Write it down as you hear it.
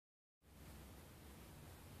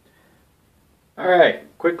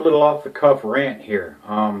Alright, quick little off the cuff rant here.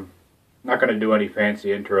 Not going to do any fancy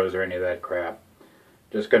intros or any of that crap.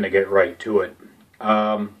 Just going to get right to it.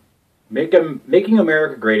 Making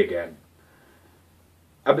America great again.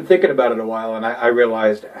 I've been thinking about it a while, and I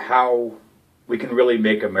realized how we can really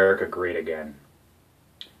make America great again.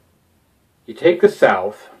 You take the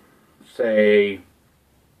South, say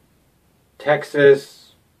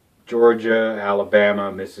Texas, Georgia,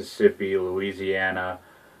 Alabama, Mississippi, Louisiana,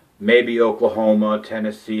 maybe Oklahoma,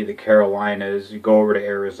 Tennessee, the Carolinas, you go over to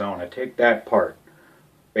Arizona. Take that part,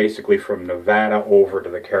 basically from Nevada over to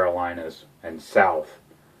the Carolinas and south.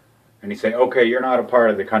 And you say, okay, you're not a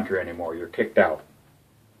part of the country anymore. You're kicked out.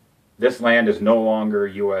 This land is no longer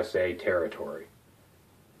USA territory.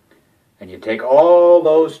 And you take all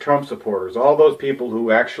those Trump supporters, all those people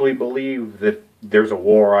who actually believe that there's a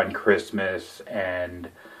war on Christmas, and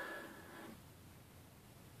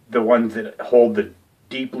the ones that hold the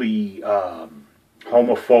deeply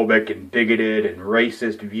homophobic and bigoted and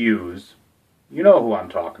racist views, you know who I'm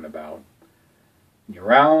talking about. You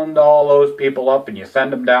round all those people up and you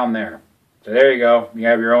send them down there. So there you go. You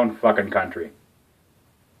have your own fucking country.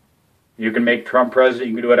 You can make Trump president.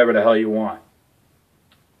 You can do whatever the hell you want.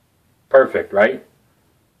 Perfect, right?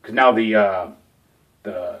 Because now the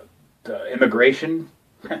immigration,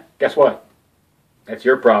 guess what? That's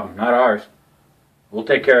your problem, not ours. We'll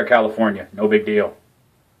take care of California. No big deal.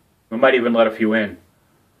 We might even let a few in.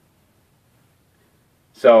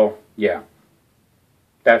 So, yeah.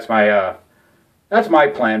 That's my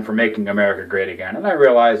plan for making America great again. And I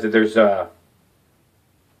realize that there's no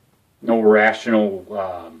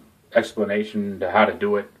rational explanation to how to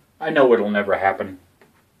do it. I know it'll never happen.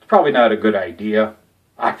 It's probably not a good idea.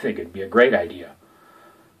 I think it'd be a great idea.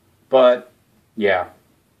 But, yeah.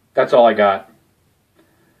 That's all I got.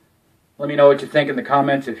 Let me know what you think in the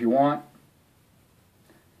comments if you want.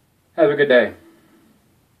 Have a good day.